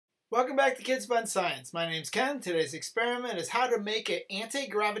Welcome back to Kids Fun Science. My name's Ken. Today's experiment is how to make an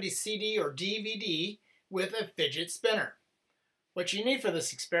anti-gravity CD or DVD with a fidget spinner. What you need for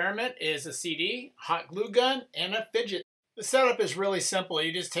this experiment is a CD, hot glue gun, and a fidget. The setup is really simple.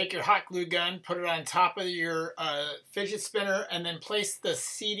 You just take your hot glue gun, put it on top of your fidget spinner, and then place the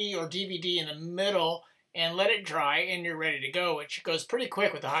CD or DVD in the middle and let it dry, and you're ready to go, which goes pretty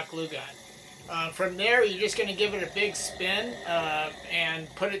quick with the hot glue gun. From there, you're just going to give it a big spin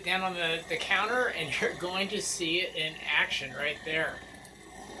and put it down on the counter, and you're going to see it in action right there.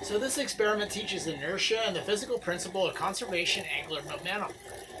 So this experiment teaches inertia and the physical principle of conservation angular momentum.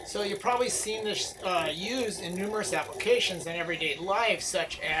 So you've probably seen this used in numerous applications in everyday life,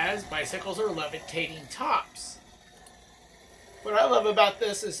 such as bicycles or levitating tops. What I love about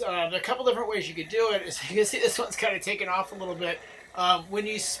this is a couple different ways you could do it. Is you can see this one's kind of taken off a little bit. When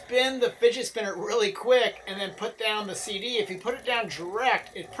you spin the fidget spinner really quick and then put down the CD, if you put it down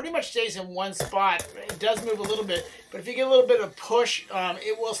direct, it pretty much stays in one spot. It does move a little bit, but if you get a little bit of push,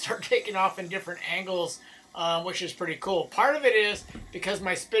 it will start taking off in different angles, which is pretty cool. Part of it is because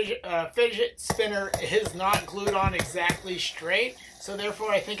my fidget spinner is not glued on exactly straight, so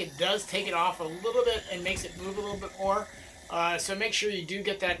therefore I think it does take it off a little bit and makes it move a little bit more. So make sure you do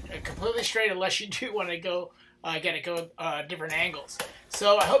get that completely straight, unless you do want to go different angles.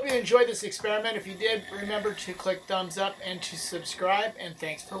 So I hope you enjoyed this experiment. If you did, remember to click thumbs up and to subscribe, and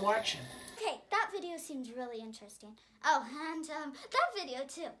thanks for watching. Okay, that video seems really interesting. Oh, and that video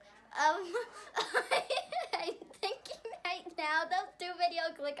too. I'm thinking right now, those two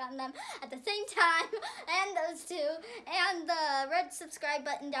videos, click on them at the same time, and those two, and the red subscribe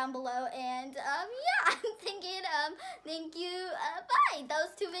button down below, and yeah, I'm thinking, thank you, bye,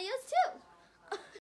 those two videos too.